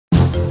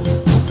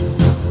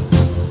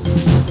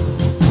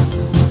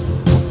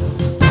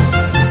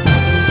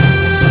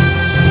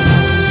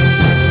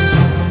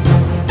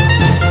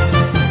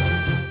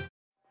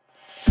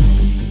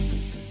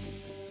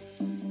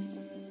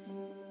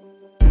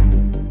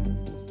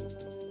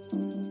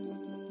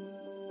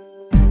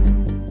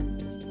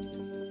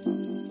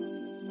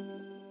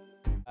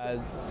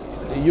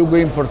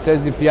YugoImport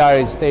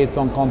SDPR is a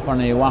state-owned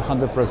company,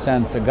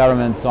 100%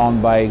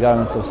 government-owned by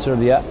government of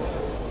Serbia,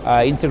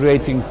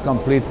 integrating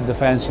complete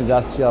defense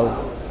industrial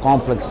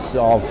complex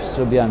of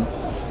Serbian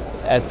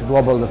at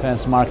global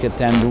defense market,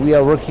 and we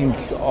are working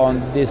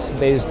on this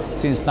base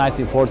since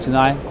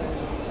 1949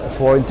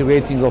 for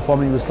integrating or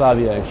forming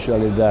Yugoslavia,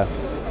 actually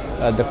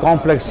the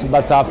complex,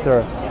 but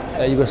after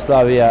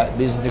Yugoslavia,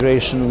 this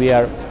integration, we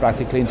are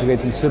practically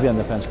integrating Serbian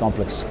defense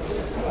complex.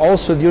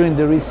 Also, during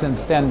the recent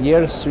 10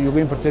 years,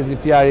 YugoImport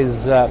SDPR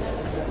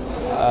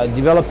is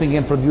developing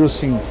and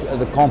producing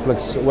the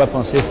complex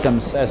weapon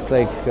systems as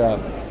like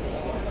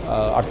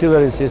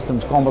artillery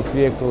systems, combat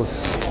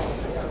vehicles,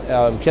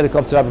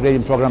 helicopter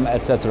upgrading program,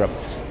 etc.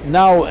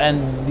 Now, and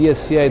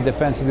DSCA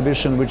Defense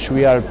Exhibition, which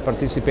we are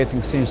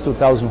participating since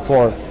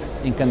 2004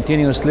 in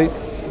continuously,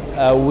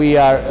 we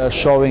are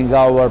showing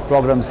our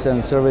programs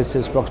and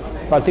services,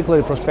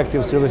 particularly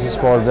prospective services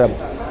for the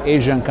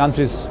Asian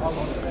countries,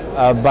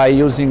 by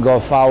using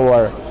of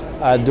our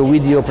the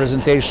video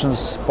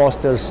presentations,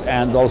 posters,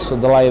 and also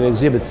the live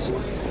exhibits.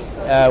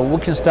 We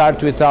can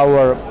start with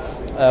our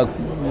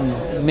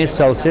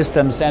missile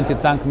systems,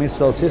 anti-tank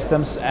missile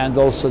systems, and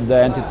also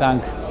the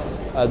anti-tank,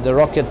 the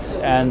rockets,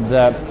 and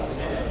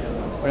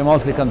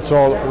remotely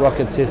controlled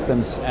rocket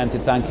systems,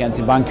 anti-tank,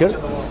 anti-bunker.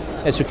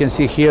 As you can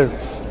see here,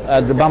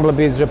 the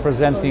Bumblebee is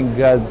representing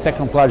the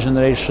second class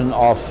generation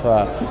of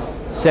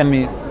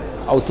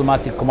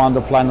semi-automatic command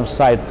of line of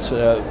sight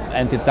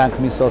anti-tank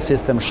missile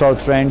system,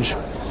 short range,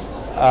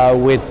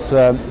 with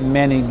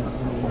many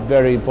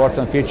very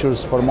important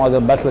features for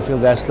modern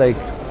battlefield, as like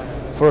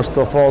first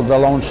of all the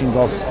launching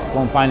of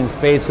confining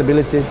space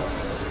ability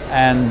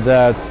and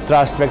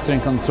thrust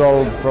vectoring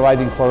control,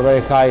 providing for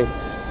very high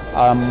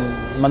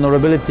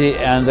maneuverability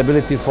and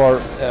ability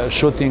for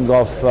shooting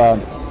of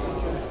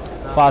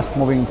fast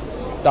moving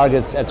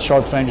targets at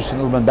short ranges in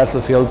urban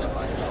battlefield.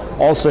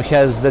 Also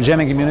has the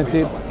jamming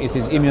immunity. It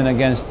is immune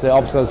against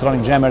optical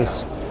electronic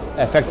jammers,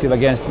 effective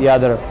against the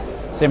other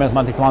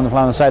semi-automatic command of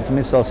line of sight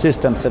missile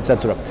systems,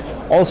 etc.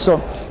 Also,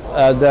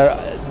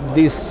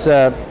 this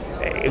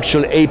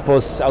actual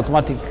APOS,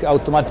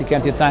 automatic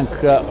anti-tank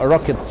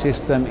rocket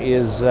system,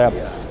 is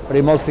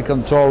remotely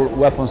controlled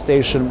weapon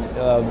station,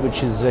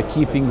 which is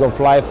keeping of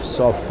lives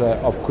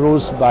of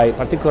crews, by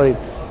particularly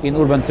in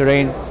urban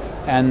terrain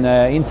and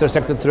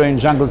intersected terrain,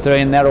 jungle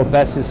terrain, narrow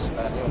passes,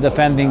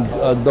 defending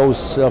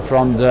those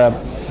from the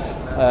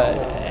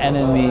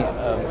enemy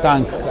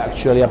tank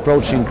actually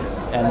approaching,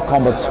 and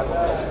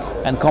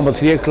combat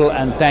vehicle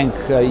and tank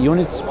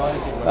units,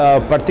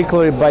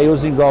 particularly by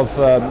using of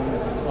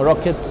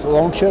rocket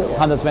launcher,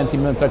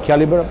 120mm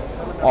caliber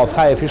of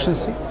high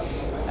efficiency,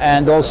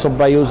 and also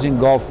by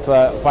using of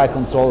fire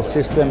control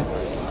system,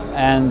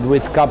 and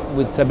with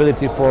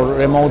ability for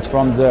remote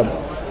from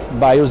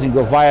by using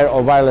of wire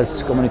or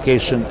wireless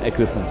communication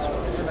equipment.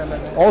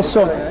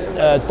 Also,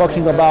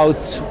 talking about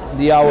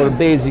our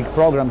basic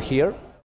program here,